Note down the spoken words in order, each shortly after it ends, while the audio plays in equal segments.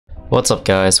What's up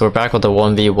guys, we're back with the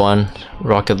 1v1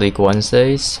 Rocket League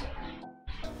Wednesdays.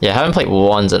 Yeah, I haven't played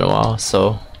ones in a while,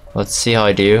 so let's see how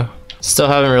I do. Still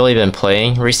haven't really been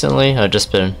playing recently, I've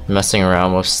just been messing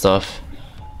around with stuff,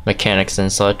 mechanics and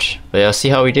such. But yeah, see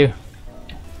how we do.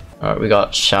 Alright, we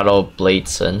got Shadow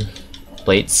Blades and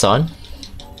Blade Sun.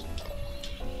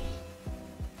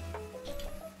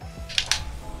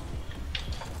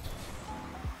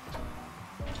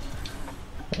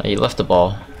 He left the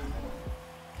ball.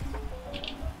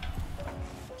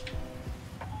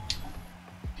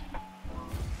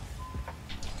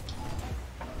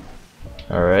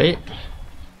 Alright.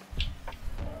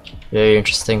 Very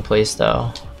interesting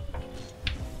playstyle.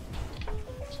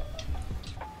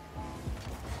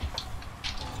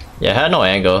 Yeah, I had no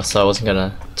angle, so I wasn't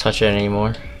gonna touch it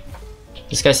anymore.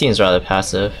 This guy seems rather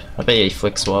passive. I bet he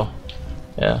flicks well.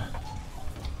 Yeah.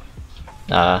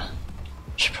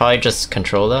 Should probably just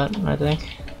control that, I think.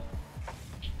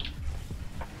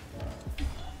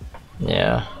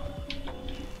 Yeah.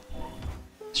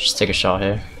 Let's just take a shot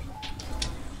here.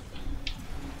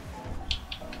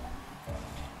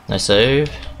 Nice save.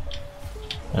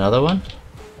 Another one.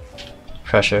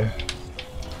 Pressure.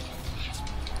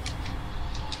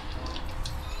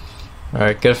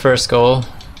 Alright, good first goal.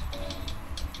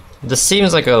 This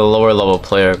seems like a lower level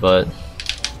player, but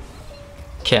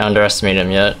can't underestimate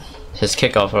him yet. His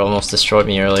kickoff almost destroyed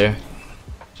me earlier.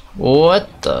 What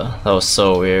the? That was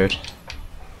so weird.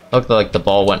 Looked like the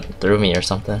ball went through me or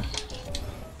something.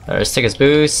 Alright, let's take his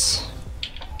boost.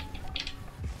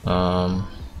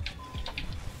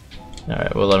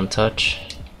 Alright, we'll let him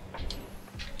touch.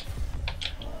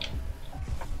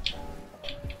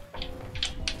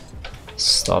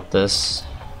 Stop this.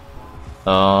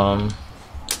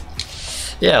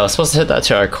 Yeah, I was supposed to hit that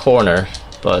to our corner,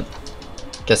 but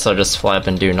guess I'll just fly up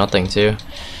and do nothing too.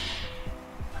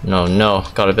 No,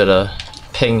 got a bit of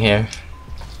ping here.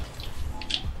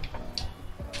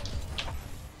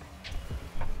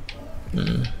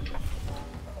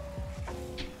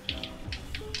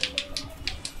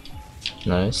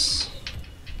 Nice.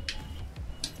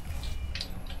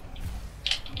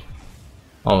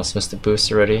 Almost missed the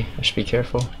boost already. I should be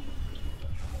careful.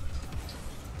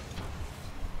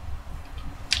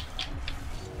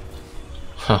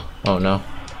 Huh. Oh no.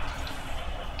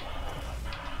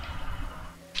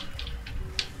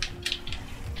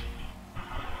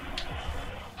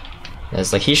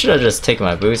 It's like he should have just taken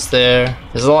my boost there.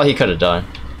 There's a lot he could have done.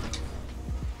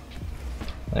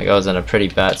 Like I was in a pretty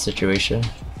bad situation.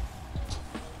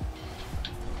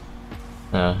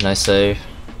 Nice save.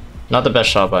 Not the best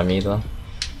shot by me though.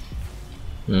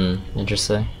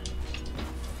 Interesting.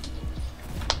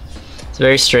 It's a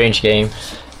very strange game.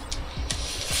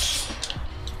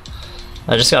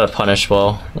 I just gotta punish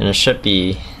well, and it should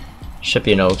be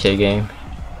an okay game.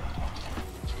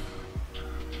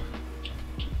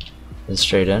 It's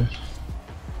straight in.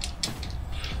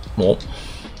 Whoa.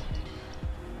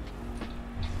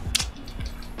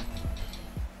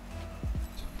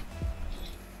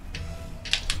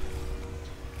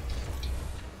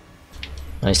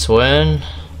 Nice win.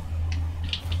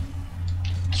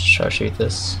 Let's try to shoot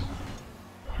this.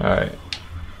 Alright.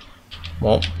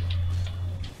 Well.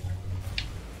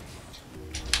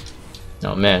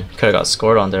 Oh man, could have got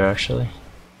scored on there actually.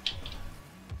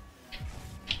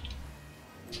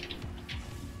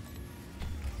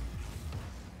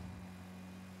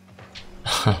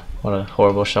 What a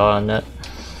horrible shot on net.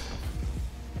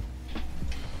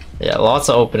 Yeah, lots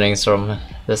of openings from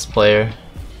this player.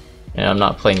 And I'm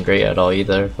not playing great at all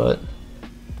either, but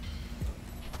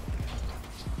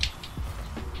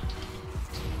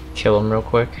kill him real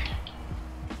quick.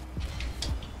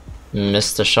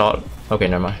 Missed the shot. Okay,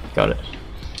 never mind. Got it.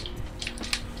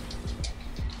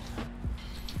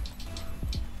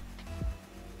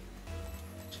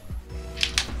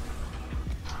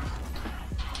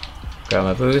 Grab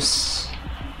my boost.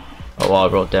 Oh wow,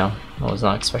 I wrote down. I was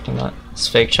not expecting that. It's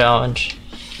fake challenge.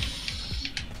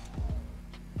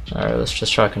 Alright, let's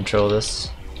just try to control this.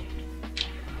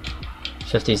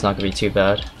 50 is not gonna be too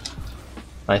bad,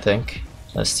 I think.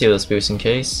 Let's steal this boost in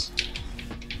case.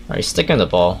 Alright, he's sticking the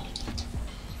ball.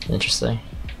 Interesting.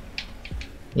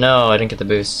 No, I didn't get the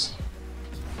boost.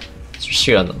 Let's just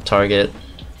shoot on the target.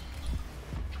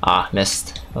 Ah,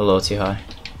 missed. A little too high.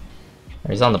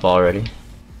 He's on the ball already.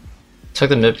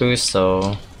 Took the mid boost,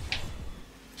 so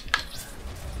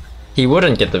he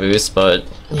wouldn't get the boost, but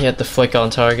he had the flick on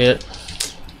target.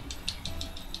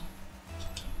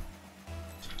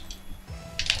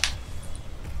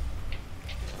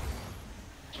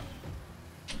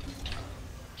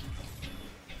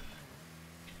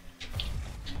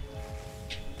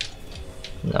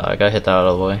 No, I got hit that out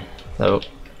of the way. That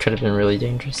could have been really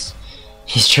dangerous.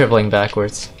 He's dribbling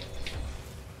backwards.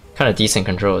 Kind of decent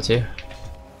control too.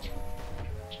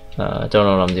 Don't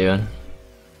know what I'm doing.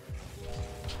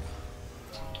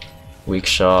 Weak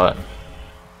shot.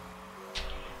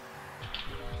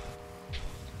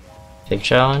 Big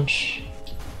challenge.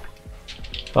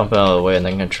 Bump out of the way and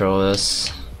then control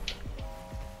this.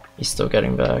 He's still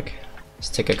getting back. Let's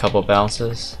take a couple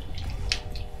bounces.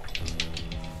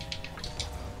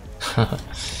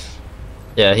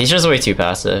 Yeah, he's just way too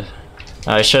passive.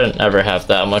 I shouldn't ever have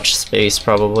that much space,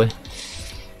 probably.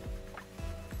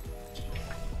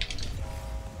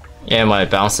 Yeah, my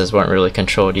bounces weren't really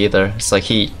controlled either. It's like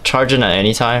he charging at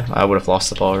any time, I would have lost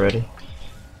the ball already.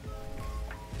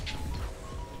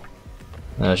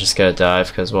 I was just gonna dive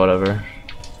because whatever.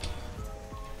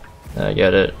 I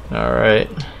get it. Alright.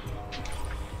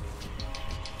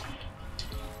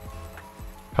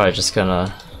 Probably just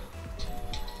gonna...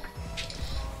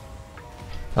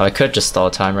 Oh, I could just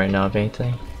stall time right now if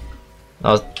anything.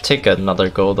 I'll take another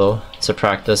goal though to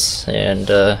practice and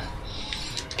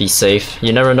be safe.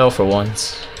 You never know for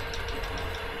once.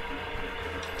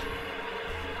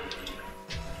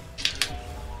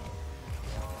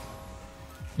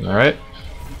 Alright.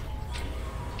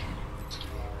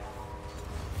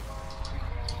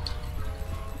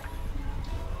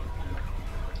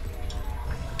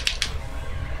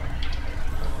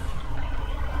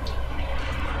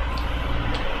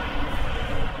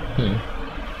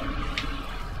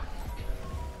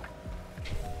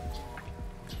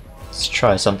 Let's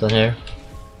try something here.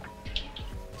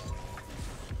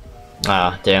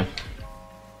 Ah, damn.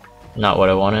 Not what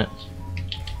I wanted.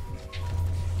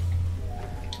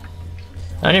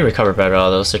 I need to recover better out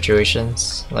of those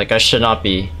situations. Like, I should not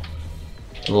be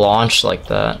launched like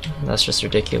that. That's just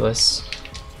ridiculous.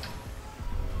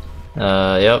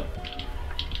 Yep.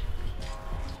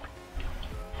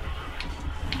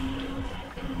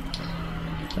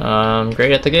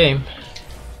 Great at the game.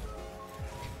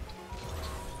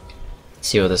 Let's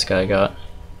see what this guy got.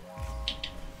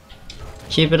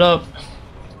 Keep it up.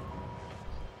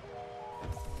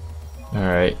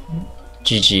 Alright.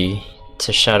 GG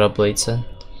to Shadow Bladeson.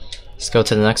 Let's go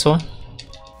to the next one.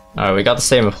 Alright, we got the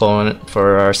same opponent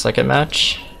for our second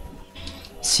match.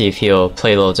 Let's see if he'll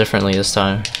play a little differently this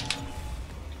time.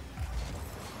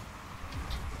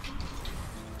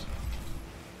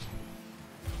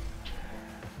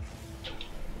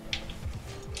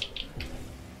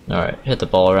 Alright, hit the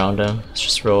ball around him. Let's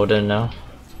just roll it in now.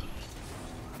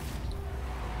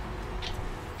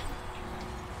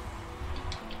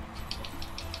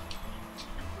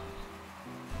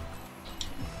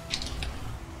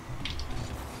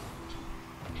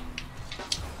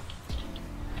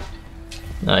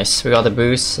 Nice, we got the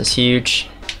boost. It's huge.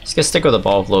 He's gonna stick with the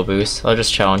ball with low boost. I'll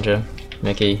just challenge him.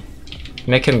 Make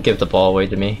him give the ball away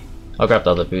to me. I'll grab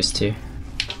the other boost too.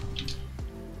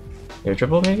 Air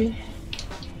dribble maybe?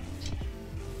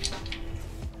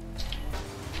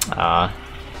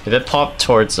 If it popped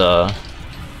towards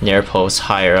near post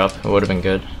higher up, it would have been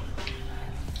good.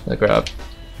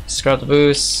 Let's grab the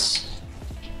boost.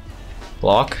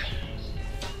 Block.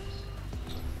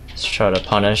 Let's try to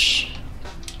punish.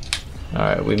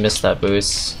 Alright, we missed that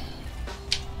boost.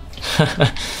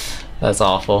 That's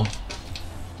awful.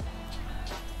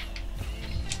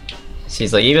 See,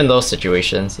 like, even those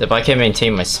situations, if I can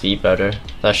maintain my speed better,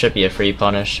 that should be a free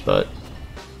punish, but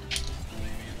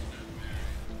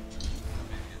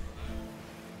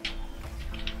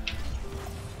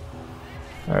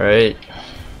alright,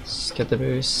 let's get the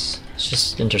boost. Let's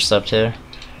just intercept here.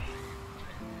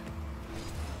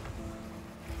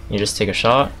 You just take a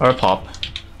shot, or pop.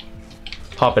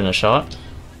 Pop in a shot.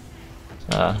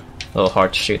 A little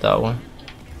hard to shoot that one.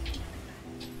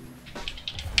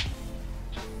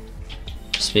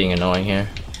 Just being annoying here.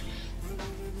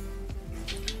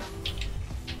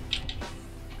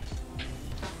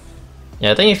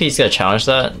 Yeah, I think if he's gonna challenge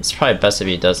that, it's probably best if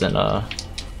he doesn't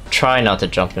try not to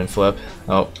jump and flip.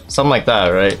 Oh, something like that,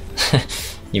 right?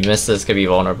 You miss this, could be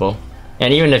vulnerable.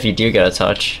 And even if you do get a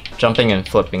touch, jumping and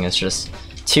flipping is just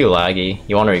too laggy.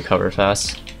 You want to recover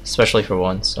fast, especially for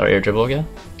ones. Or air dribble again?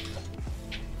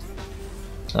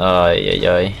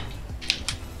 Yeah.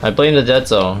 I blame the dead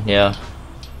zone, yeah.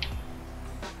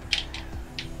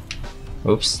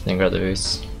 Oops, didn't grab the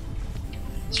boost.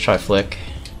 Let's try flick.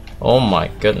 Oh my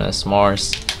goodness,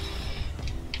 Mars.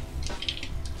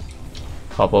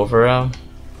 Pop over him.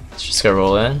 Let's just go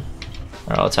roll in.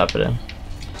 Or I'll tap it in.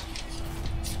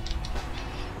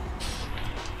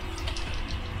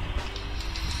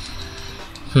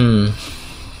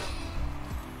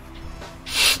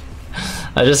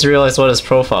 I just realized what his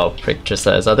profile picture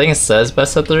says. I think it says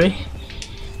best of 3.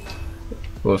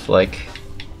 with like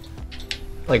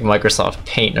Microsoft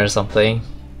Paint or something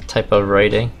type of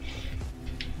writing.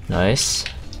 Nice.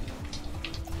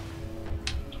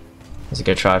 That's a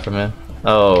good try from him.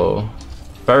 Oh,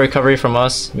 bad recovery from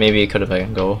us. Maybe it could have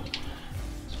been a goal.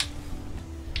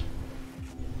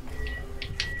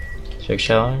 Big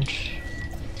challenge.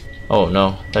 Oh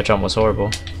no, that jump was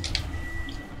horrible.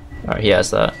 Alright, he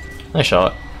has that. Nice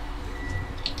shot.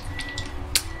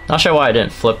 Not sure why I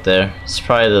didn't flip there. It's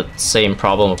probably the same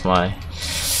problem with my...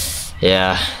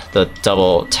 Yeah, the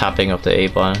double tapping of the A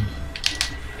button.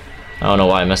 I don't know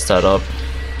why I messed that up.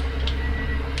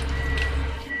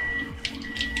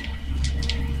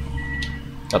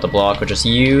 Got the block, which is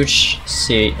huge.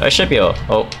 See, I should be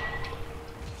well,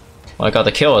 I got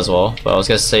the kill as well, but I was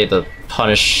gonna say the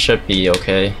punish should be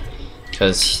okay.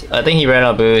 Because I think he ran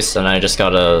out of boost and I just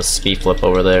got a speed flip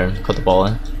over there and put the ball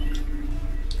in.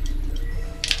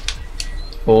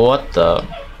 What the?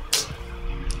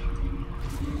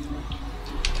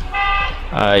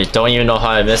 I don't even know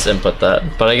how I misinput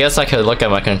that, but I guess I could look at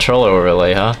my controller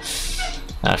overlay, huh?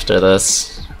 After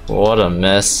this. What a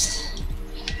miss.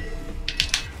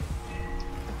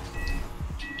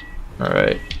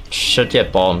 Alright, should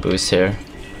get ball and boost here.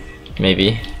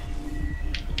 Maybe.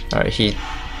 Alright, he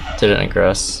didn't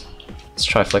aggress. Let's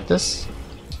try flick this.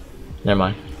 Never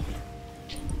mind.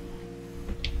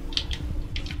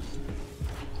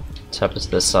 Tap it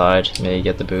to the side, maybe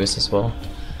get the boost as well.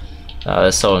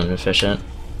 That's so inefficient.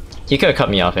 He could have cut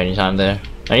me off anytime there.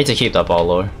 I need to keep that ball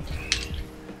lower.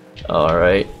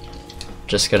 Alright.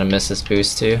 Just gonna miss this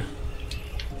boost too.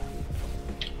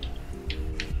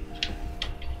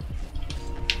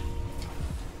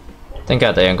 I think I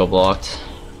got the angle blocked.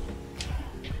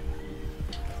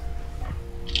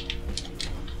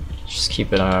 Just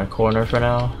keep it on our corner for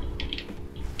now.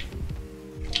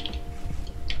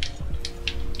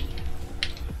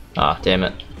 Ah, damn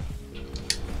it.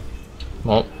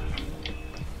 Well.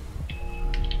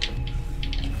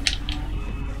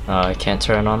 I can't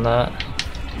turn on that.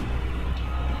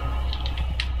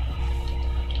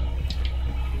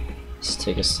 Let's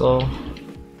take it slow.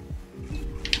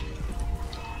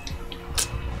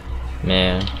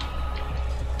 Man,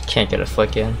 can't get a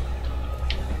flick in.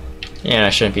 Yeah, I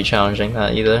shouldn't be challenging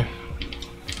that either.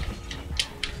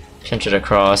 Pinch it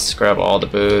across, grab all the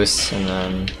boosts, and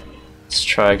then let's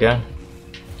try again.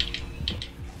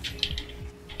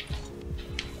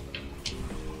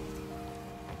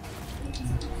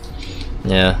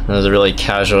 Yeah, that was a really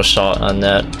casual shot on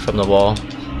net from the wall.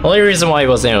 The only reason why he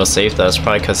wasn't able to save that is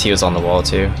probably because he was on the wall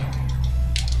too.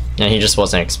 Yeah, he just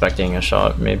wasn't expecting a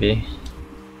shot, maybe.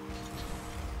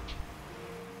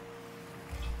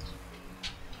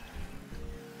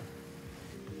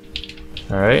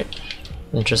 Alright,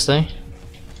 interesting.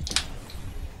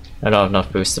 I don't have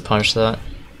enough boost to punch that.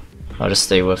 I'll just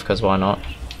stay with, because why not?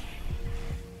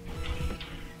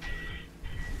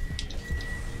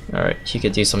 Alright, he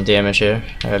could do some damage here.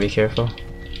 I gotta be careful.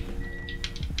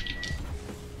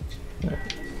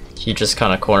 He just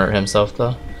kind of cornered himself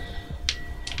though.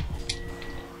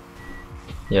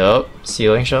 Yup,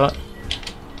 ceiling shot.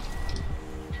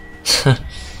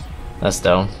 That's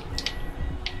down.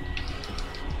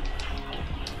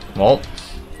 Well.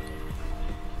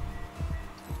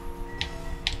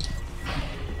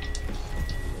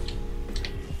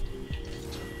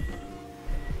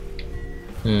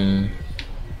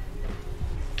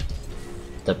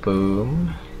 The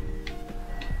boom.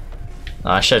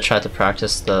 I should have tried to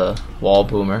practice the wall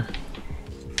boomer.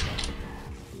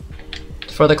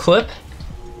 For the clip?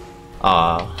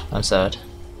 Ah, I'm sad.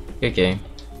 Good game.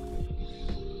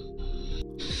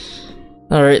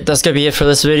 Alright, that's gonna be it for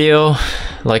this video.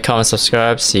 Like, comment,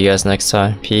 subscribe. See you guys next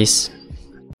time. Peace.